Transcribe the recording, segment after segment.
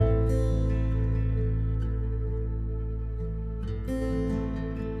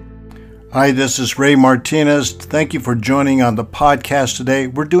Hi, this is Ray Martinez. Thank you for joining on the podcast today.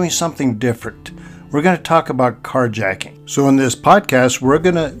 We're doing something different. We're going to talk about carjacking. So in this podcast, we're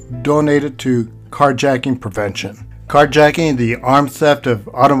going to donate it to carjacking prevention. Carjacking, the armed theft of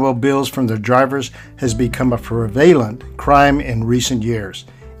automobiles from their drivers, has become a prevalent crime in recent years.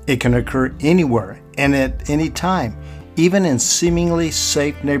 It can occur anywhere and at any time, even in seemingly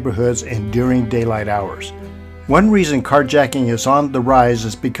safe neighborhoods and during daylight hours. One reason carjacking is on the rise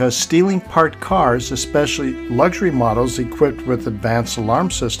is because stealing parked cars, especially luxury models equipped with advanced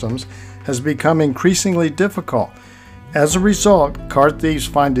alarm systems, has become increasingly difficult. As a result, car thieves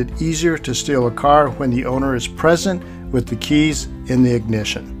find it easier to steal a car when the owner is present with the keys in the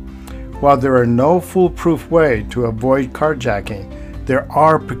ignition. While there are no foolproof way to avoid carjacking, there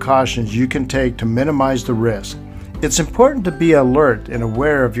are precautions you can take to minimize the risk. It's important to be alert and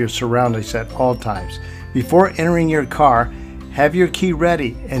aware of your surroundings at all times. Before entering your car, have your key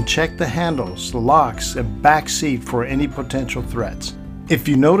ready and check the handles, the locks, and back seat for any potential threats. If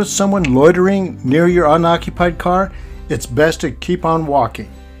you notice someone loitering near your unoccupied car, it's best to keep on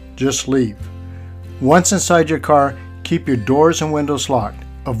walking. Just leave. Once inside your car, keep your doors and windows locked.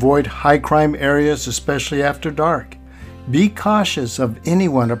 Avoid high crime areas, especially after dark. Be cautious of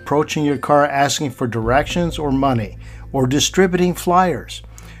anyone approaching your car asking for directions or money, or distributing flyers.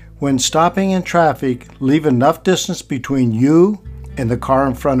 When stopping in traffic, leave enough distance between you and the car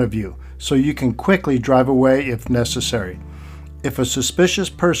in front of you so you can quickly drive away if necessary. If a suspicious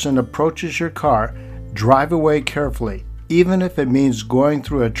person approaches your car, drive away carefully, even if it means going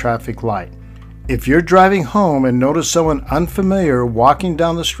through a traffic light. If you're driving home and notice someone unfamiliar walking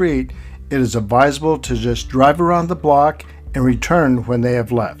down the street, it is advisable to just drive around the block and return when they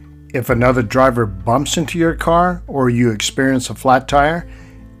have left. If another driver bumps into your car or you experience a flat tire,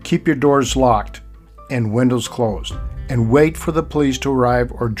 keep your doors locked and windows closed, and wait for the police to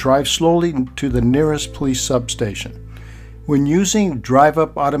arrive or drive slowly to the nearest police substation. When using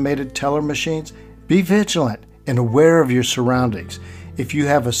drive-up automated teller machines, be vigilant and aware of your surroundings. If you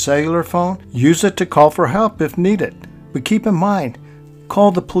have a cellular phone, use it to call for help if needed. But keep in mind, call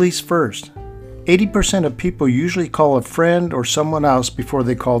the police first. 80% of people usually call a friend or someone else before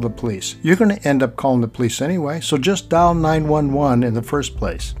they call the police. You're going to end up calling the police anyway, so just dial 911 in the first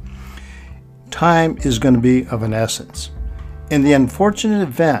place. Time is going to be of an essence. In the unfortunate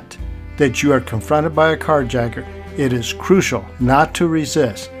event that you are confronted by a carjacker, it is crucial not to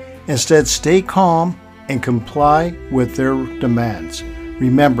resist. Instead, stay calm and comply with their demands.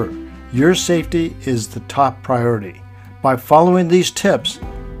 Remember, your safety is the top priority. By following these tips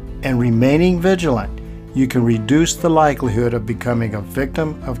and remaining vigilant, you can reduce the likelihood of becoming a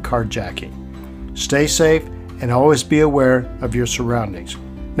victim of carjacking. Stay safe and always be aware of your surroundings.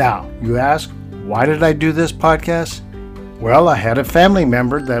 Now, you ask, why did I do this podcast? Well, I had a family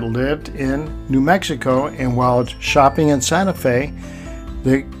member that lived in New Mexico, and while shopping in Santa Fe,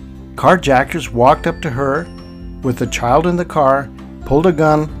 the carjackers walked up to her with a child in the car, pulled a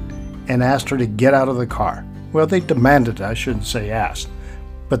gun, and asked her to get out of the car. Well, they demanded, I shouldn't say asked,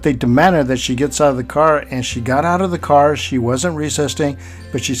 but they demanded that she gets out of the car, and she got out of the car. She wasn't resisting,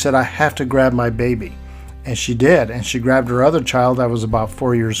 but she said, I have to grab my baby. And she did, and she grabbed her other child that was about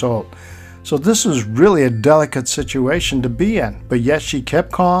 4 years old. So this was really a delicate situation to be in, but yet she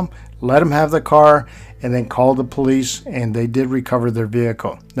kept calm, let him have the car, and then called the police, and they did recover their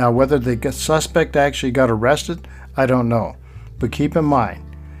vehicle. Now, whether the suspect actually got arrested, I don't know. But keep in mind,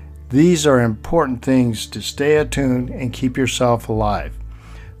 these are important things to stay attuned and keep yourself alive.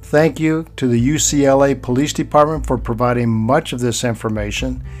 Thank you to the UCLA Police Department for providing much of this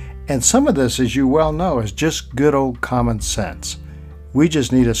information, and some of this, as you well know, is just good old common sense. We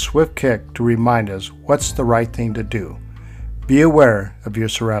just need a swift kick to remind us what's the right thing to do. Be aware of your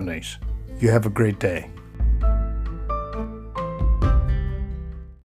surroundings. You have a great day.